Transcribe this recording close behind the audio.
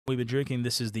we've been drinking.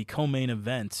 This is the co-main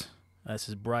event. This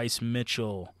is Bryce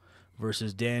Mitchell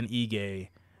versus Dan Ige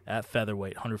at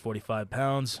featherweight, 145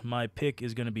 pounds. My pick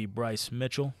is going to be Bryce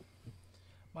Mitchell.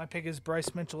 My pick is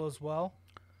Bryce Mitchell as well.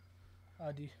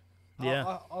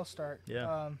 I'll start.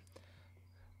 Yeah.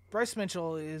 Bryce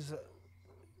Mitchell is.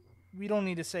 We don't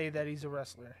need to say that he's a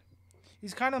wrestler.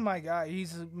 He's kind of my guy.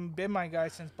 He's been my guy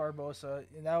since Barbosa,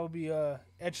 and that would be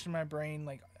etched in my brain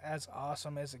like as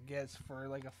awesome as it gets for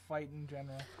like a fight in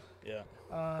general.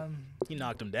 Yeah. He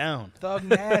knocked him down. Thug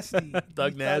nasty.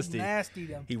 Thug nasty. Thug nastied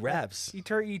him. He raps. He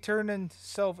turned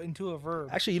himself into a verb.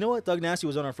 Actually, you know what? Thug Nasty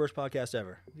was on our first podcast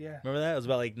ever. Yeah. Remember that? It was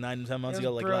about like 9-10 months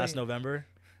ago, like brilliant. last November.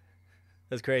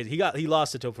 That's crazy. He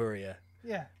lost to Topuria.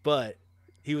 Yeah. But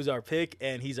he was our pick,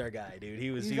 and he's our guy, dude.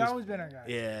 He's always been our guy.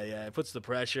 Yeah. It puts the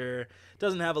pressure.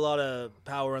 Doesn't have a lot of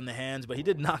power on the hands, but he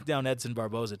did knock down Edson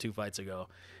Barboza 2 fights ago.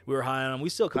 We were high on him. We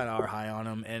still kind of are high on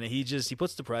him, and he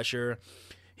puts the pressure.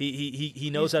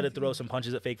 He knows how to throw some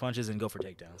punches at fake punches and go for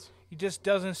takedowns. He just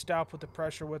doesn't stop with the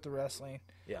pressure with the wrestling.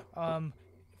 Yeah.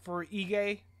 For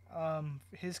Ige,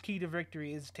 his key to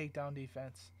victory is takedown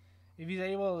defense. If he's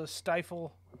able to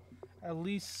stifle at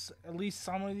least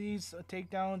some of these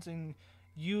takedowns and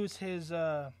use his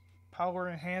power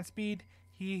and hand speed,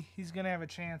 he's gonna have a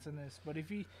chance in this. But if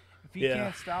he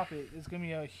can't stop it, it's gonna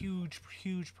be a huge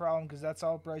problem because that's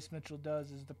all Bryce Mitchell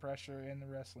does is the pressure and the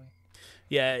wrestling.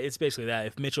 Yeah, it's basically that.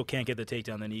 If Mitchell can't get the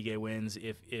takedown, then Ige wins.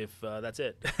 If that's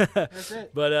it. That's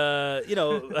it. But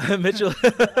Mitchell.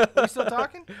 Are we still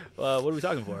talking? What are we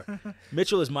talking for?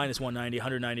 Mitchell is minus 190,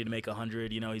 190 to make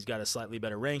 100. He's got a slightly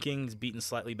better ranking. He's beaten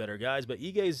slightly better guys, but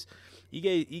Ige's,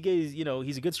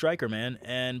 he's a good striker,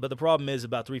 man. But the problem is,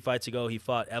 about 3 fights ago, he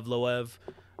fought Evloev.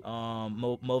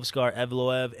 Movskar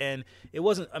Evloev, and it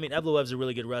wasn't. I mean, Evloev's a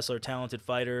really good wrestler, talented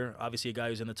fighter. Obviously, a guy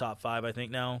who's in the top 5, I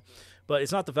think now. But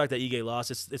it's not the fact that Ige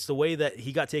lost. It's the way that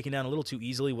he got taken down a little too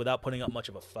easily without putting up much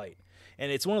of a fight.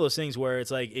 And it's one of those things where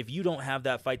it's like if you don't have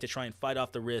that fight to try and fight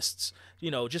off the wrists,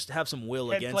 just have some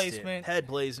will against placement. it. Head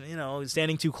placement.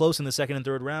 Standing too close in the second and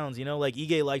third rounds. Like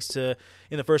Ige likes to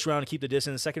in the first round keep the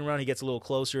distance. The second round he gets a little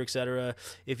closer, etc.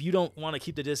 If you don't want to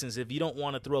keep the distance, if you don't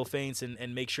want to throw feints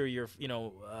and make sure you're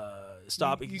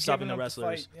stopping the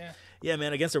wrestlers. Yeah,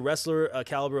 man. Against a wrestler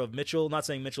caliber of Mitchell, not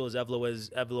saying Mitchell is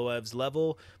Evloev's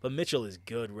level, but Mitchell is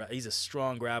good. He's a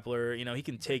strong grappler. He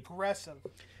can take aggressive.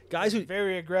 Guys who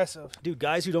very aggressive, dude.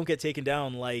 Guys who don't get taken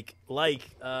down like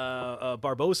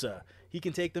Barbosa, he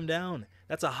can take them down.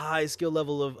 That's a high skill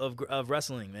level of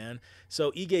wrestling, man.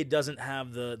 So Ige doesn't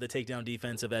have the takedown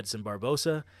defense of Edson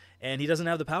Barbosa, and he doesn't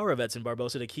have the power of Edson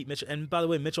Barbosa to keep Mitchell. And by the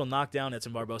way, Mitchell knocked down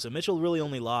Edson Barbosa. Mitchell really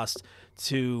only lost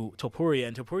to Topuria,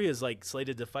 and Topuria is like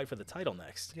slated to fight for the title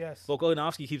next. Yes.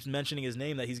 Volkanovski keeps mentioning his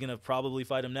name that he's going to probably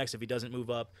fight him next if he doesn't move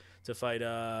up to fight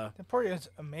Topuria is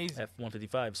amazing.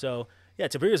 F155. So yeah,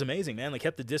 Topuria's amazing, man. Like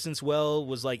kept the distance well,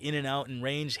 was like in and out in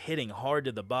range, hitting hard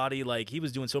to the body. Like he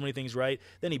was doing so many things right.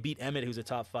 Then he beat Emmett, who's a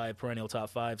top 5, perennial top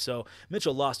 5. So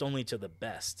Mitchell lost only to the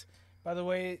best. By the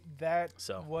way, that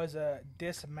was a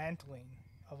dismantling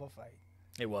of a fight.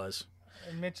 It was.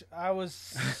 And I was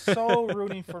so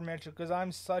rooting for Mitchell because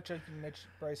I'm such a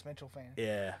Bryce Mitchell fan.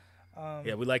 Yeah.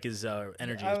 We like his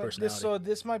energy, his personality.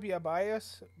 This might be a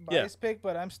bias pick,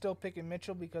 but I'm still picking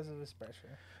Mitchell because of his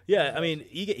pressure. Yeah, I mean,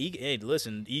 Ige, hey,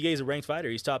 listen, Ige's a ranked fighter.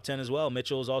 He's top 10 as well.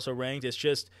 Mitchell is also ranked. It's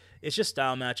just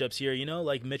style matchups here,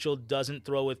 Like Mitchell doesn't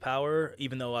throw with power,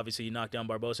 even though obviously he knocked down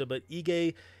Barbosa. But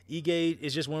Ige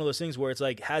is just one of those things where it's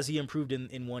like, has he improved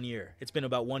in 1 year? It's been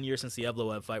about 1 year since the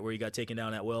Evloev fight where he got taken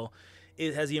down at will.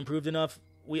 Has he improved enough?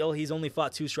 He's only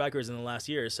fought 2 strikers in the last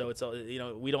year, so it's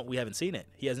we haven't seen it.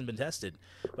 He hasn't been tested.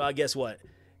 But guess what?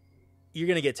 You're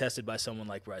gonna get tested by someone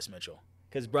like Bryce Mitchell.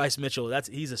 Because Bryce Mitchell,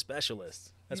 he's a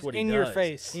specialist. That's what he does. In your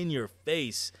face. In your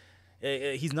face.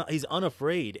 He's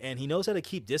unafraid, and he knows how to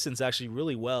keep distance actually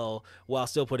really well while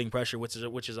still putting pressure, which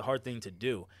is a hard thing to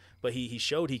do. But he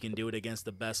showed he can do it against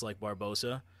the best like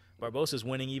Barbosa. Barbosa's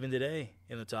winning even today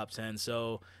in the top 10.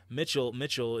 So Mitchell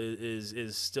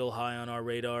is still high on our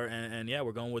radar, and yeah,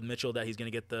 we're going with Mitchell that he's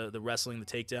going to get the wrestling, the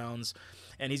takedowns,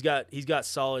 and he's got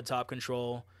solid top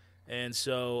control, and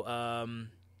so.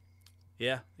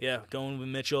 Yeah, going with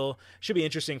Mitchell. Should be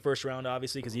interesting first round,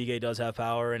 obviously, because Ige does have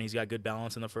power and he's got good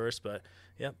balance in the first. But,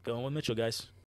 yeah, going with Mitchell, guys.